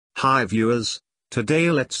Hi viewers,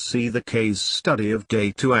 today let's see the case study of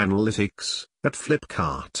data analytics at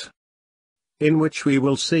Flipkart, in which we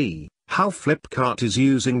will see how Flipkart is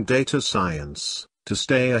using data science to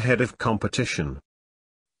stay ahead of competition.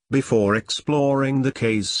 Before exploring the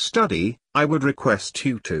case study, I would request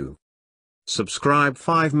you to subscribe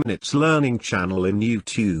 5 Minutes Learning channel in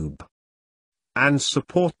YouTube and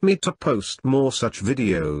support me to post more such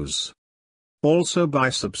videos. Also,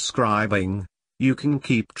 by subscribing, you can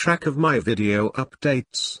keep track of my video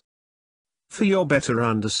updates. For your better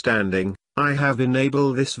understanding, I have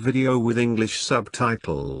enabled this video with English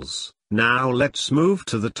subtitles. Now let's move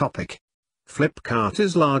to the topic. Flipkart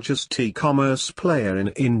is largest e-commerce player in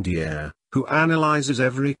India, who analyzes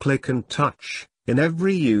every click and touch in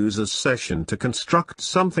every user's session to construct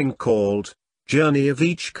something called journey of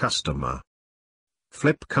each customer.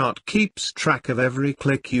 Flipkart keeps track of every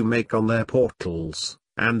click you make on their portals,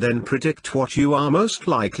 and then predict what you are most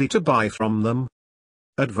likely to buy from them.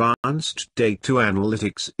 Advanced data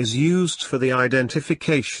analytics is used for the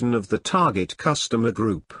identification of the target customer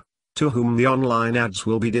group, to whom the online ads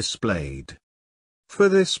will be displayed. For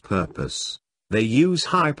this purpose, they use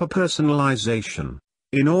hyper-personalization,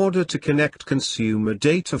 in order to connect consumer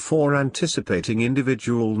data for anticipating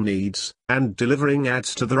individual needs, and delivering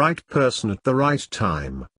ads to the right person at the right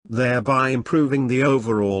time, thereby improving the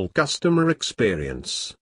overall customer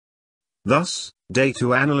experience. Thus, data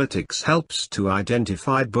analytics helps to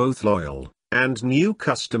identify both loyal and new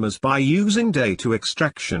customers by using data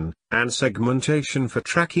extraction and segmentation for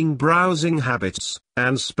tracking browsing habits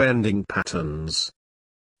and spending patterns.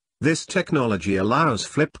 This technology allows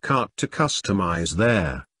Flipkart to customize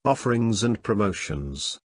their offerings and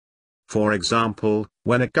promotions. For example,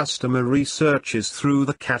 when a customer researches through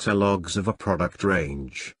the catalogs of a product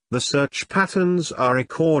range, the search patterns are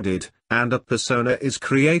recorded, and a persona is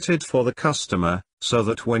created for the customer, so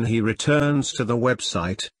that when he returns to the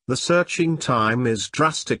website, the searching time is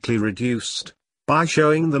drastically reduced, by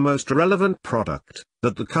showing the most relevant product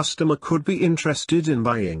that the customer could be interested in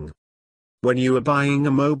buying. When you are buying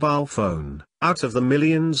a mobile phone, out of the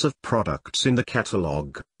millions of products in the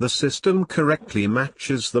catalog, the system correctly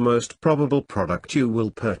matches the most probable product you will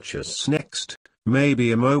purchase next,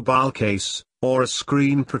 maybe a mobile case, or a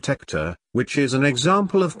screen protector, which is an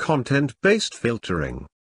example of content-based filtering.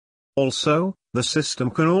 Also, the system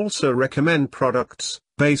can also recommend products,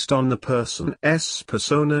 based on the person's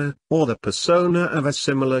persona, or the persona of a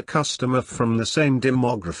similar customer from the same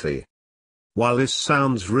demography. While this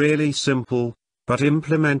sounds really simple, but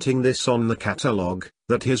implementing this on the catalog,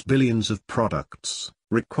 that has billions of products,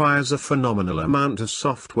 requires a phenomenal amount of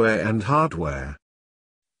software and hardware.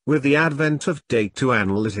 With the advent of data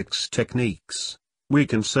analytics techniques, we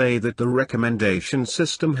can say that the recommendation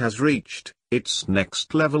system has reached its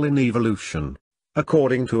next level in evolution.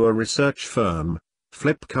 According to a research firm,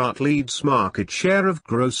 Flipkart leads market share of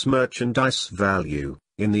gross merchandise value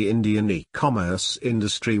in the Indian e-commerce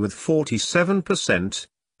industry with 47%,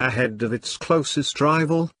 ahead of its closest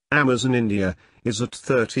rival, Amazon. India is at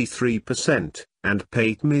 33%, and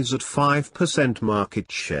Paytm is at 5%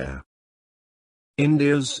 market share.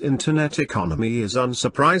 India's internet economy is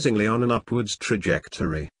unsurprisingly on an upwards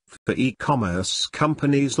trajectory for e-commerce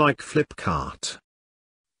companies like Flipkart.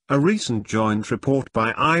 A recent joint report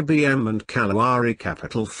by IBM and Kalahari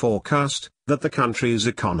Capital forecast that the country's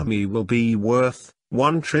economy will be worth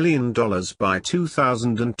 $1 trillion by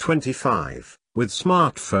 2025, with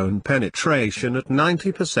smartphone penetration at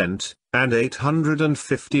 90%, and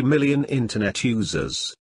 850 million internet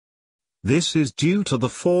users. This is due to the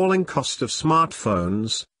falling cost of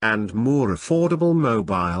smartphones, and more affordable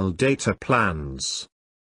mobile data plans.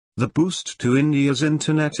 The boost to India's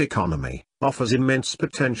internet economy offers immense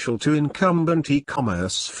potential to incumbent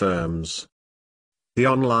e-commerce firms. The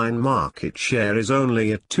online market share is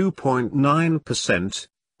only at 2.9%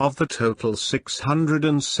 of the total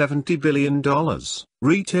 $670 billion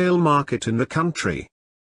retail market in the country.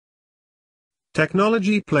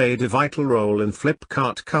 Technology played a vital role in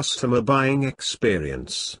Flipkart customer buying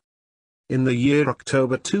experience. In the year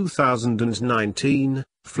October 2019,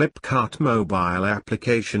 Flipkart mobile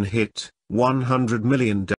application hit 100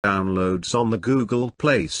 million downloads on the Google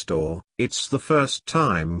Play Store. It's the first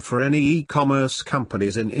time for any e-commerce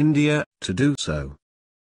companies in India to do so.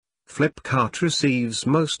 Flipkart receives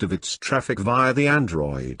most of its traffic via the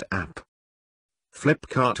Android app.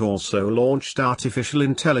 Flipkart also launched artificial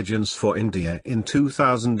intelligence for India in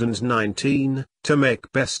 2019, to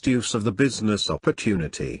make best use of the business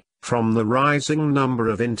opportunity from the rising number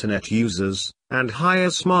of internet users, and higher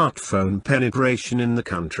smartphone penetration in the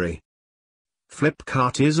country.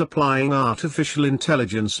 Flipkart is applying artificial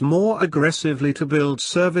intelligence more aggressively to build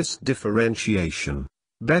service differentiation,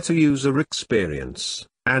 better user experience,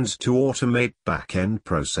 and to automate back-end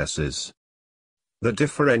processes. The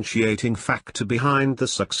differentiating factor behind the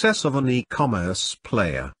success of an e-commerce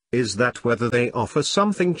player is that whether they offer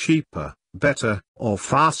something cheaper, better, or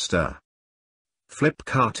faster.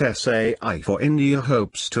 Flipkart's AI for India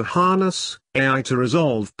hopes to harness AI to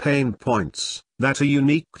resolve pain points that are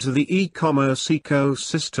unique to the e-commerce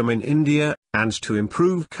ecosystem in India, and to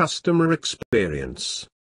improve customer experience.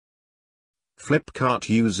 Flipkart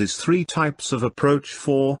uses three types of approach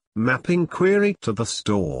for mapping query to the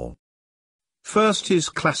store. First is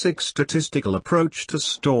classic statistical approach to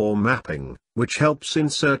store mapping, which helps in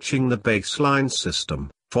searching the baseline system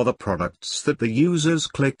for the products that the users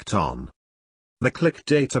clicked on. The click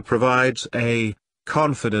data provides a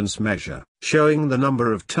confidence measure, showing the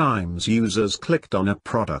number of times users clicked on a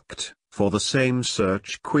product for the same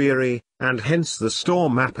search query, and hence the store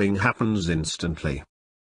mapping happens instantly.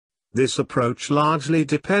 This approach largely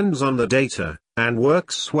depends on the data, and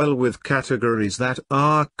works well with categories that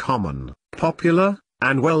are common, popular,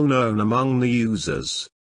 and well known among the users.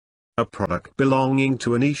 A product belonging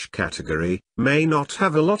to a niche category may not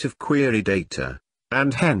have a lot of query data,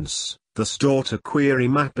 and hence, the store-to-query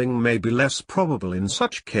mapping may be less probable in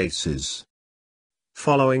such cases.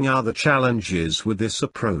 Following are the challenges with this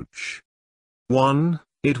approach. 1.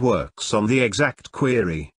 It works on the exact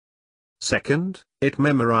query. Second, it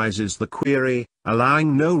memorizes the query,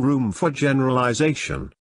 allowing no room for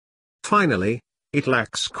generalization. Finally, it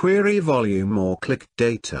lacks query volume or click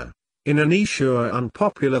data, in a niche or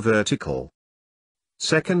unpopular vertical.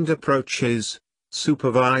 Second approach is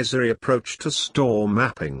supervisory approach to store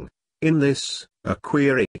mapping. In this, a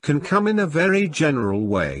query can come in a very general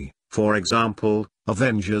way, for example,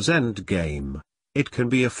 Avengers Endgame. It can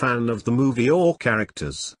be a fan of the movie or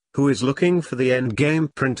characters, who is looking for the Endgame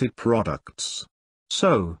printed products.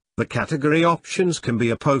 So, the category options can be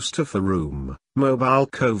a poster for room, mobile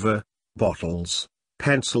cover, bottles,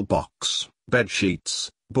 pencil box, bed sheets,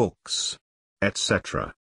 books,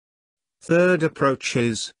 etc. Third approach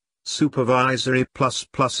is supervisory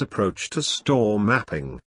 ++ approach to store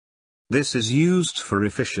mapping. This is used for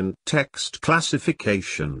efficient text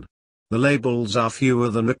classification. The labels are fewer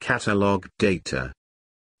than the catalog data.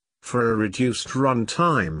 For a reduced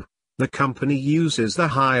runtime, the company uses the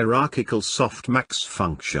hierarchical softmax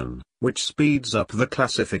function, which speeds up the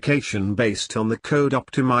classification based on the code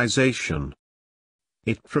optimization.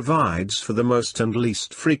 It provides for the most and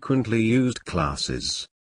least frequently used classes.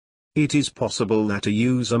 It is possible that a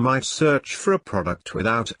user might search for a product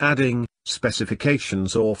without adding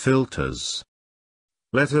specifications or filters.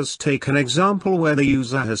 Let us take an example where the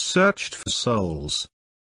user has searched for soles.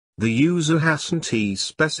 The user hasn't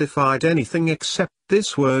specified anything except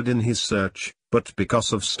this word in his search, but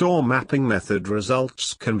because of store mapping method,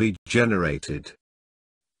 results can be generated.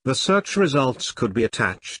 The search results could be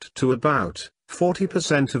attached to about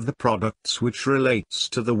 40% of the products which relates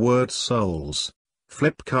to the word soles.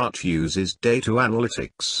 Flipkart uses data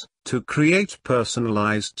analytics to create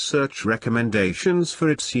personalized search recommendations for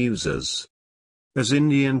its users. As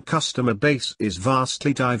Indian customer base is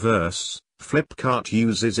vastly diverse, Flipkart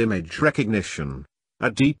uses image recognition, a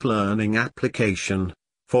deep learning application,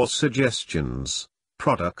 for suggestions,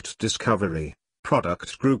 product discovery,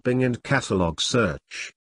 product grouping and catalog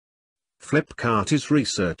search. Flipkart is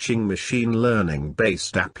researching machine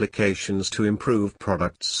learning-based applications to improve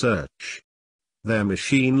product search. Their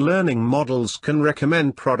machine learning models can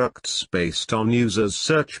recommend products based on users'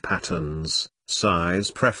 search patterns, size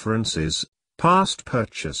preferences, past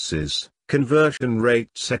purchases, conversion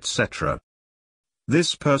rates, etc.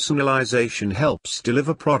 This personalization helps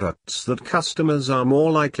deliver products that customers are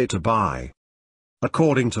more likely to buy.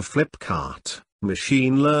 According to Flipkart,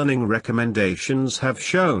 machine learning recommendations have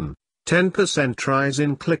shown 10% rise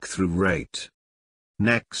in click-through rate.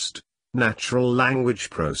 Next, natural language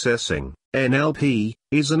processing, NLP,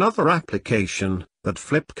 is another application that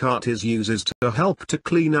Flipkart uses to help to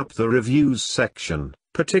clean up the reviews section,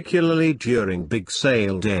 particularly during big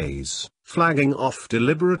sale days, flagging off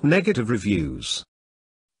deliberate negative reviews.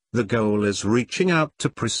 The goal is reaching out to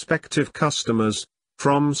prospective customers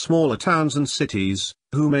from smaller towns and cities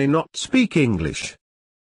who may not speak English.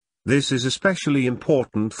 This is especially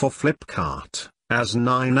important for Flipkart, as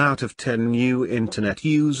 9 out of 10 new internet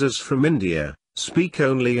users from India speak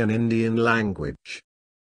only an Indian language.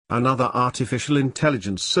 Another artificial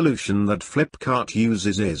intelligence solution that Flipkart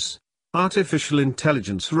uses is artificial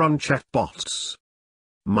intelligence run chatbots.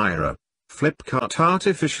 Myra, Flipkart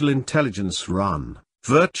artificial intelligence run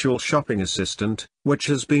virtual shopping assistant, which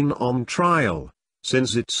has been on trial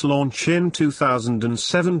since its launch in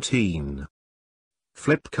 2017.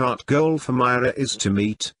 Flipkart goal for Myra is to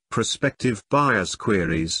meet prospective buyers'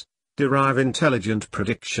 queries, derive intelligent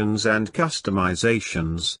predictions and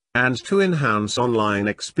customizations, and to enhance online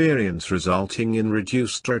experience resulting in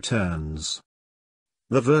reduced returns.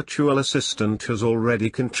 The virtual assistant has already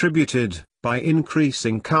contributed by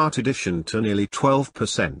increasing cart addition to nearly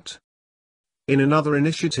 12%. In another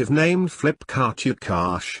initiative named Flipkart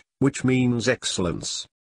Utkarsh, which means excellence,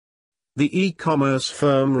 the e-commerce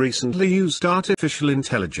firm recently used artificial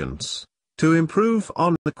intelligence to improve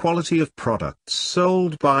on the quality of products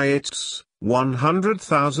sold by its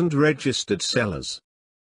 100,000 registered sellers.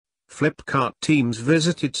 Flipkart teams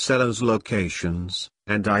visited sellers' locations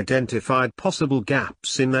and identified possible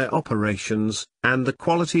gaps in their operations and the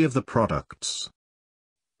quality of the products.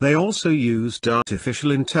 They also used artificial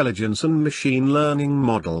intelligence and machine learning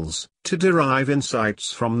models to derive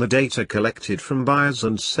insights from the data collected from buyers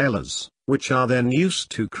and sellers, which are then used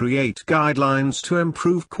to create guidelines to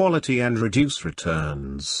improve quality and reduce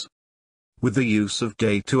returns. With the use of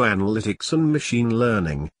data analytics and machine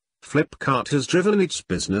learning, Flipkart has driven its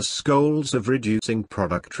business goals of reducing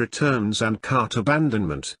product returns and cart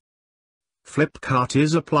abandonment. Flipkart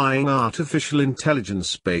is applying artificial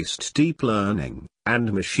intelligence-based deep learning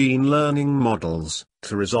and machine learning models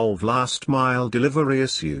to resolve last-mile delivery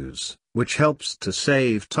issues, which helps to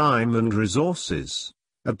save time and resources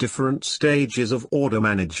at different stages of order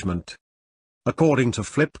management. According to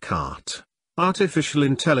Flipkart, artificial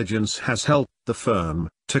intelligence has helped the firm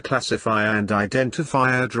to classify and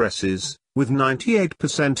identify addresses with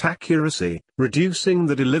 98% accuracy, reducing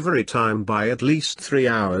the delivery time by at least 3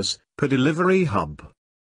 hours per delivery hub.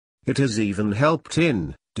 It has even helped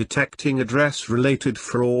in detecting address-related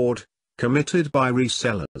fraud committed by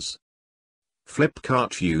resellers.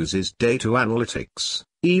 Flipkart uses data analytics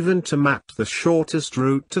even to map the shortest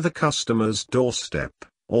route to the customer's doorstep.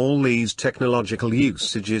 All these technological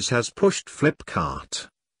usages has pushed Flipkart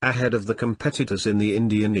ahead of the competitors in the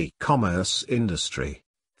Indian e-commerce industry.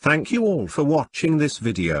 Thank you all for watching this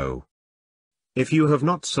video. If you have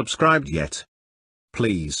not subscribed yet,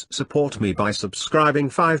 please support me by subscribing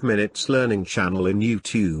 5 Minutes Learning channel in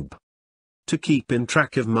YouTube to keep in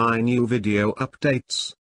track of my new video updates.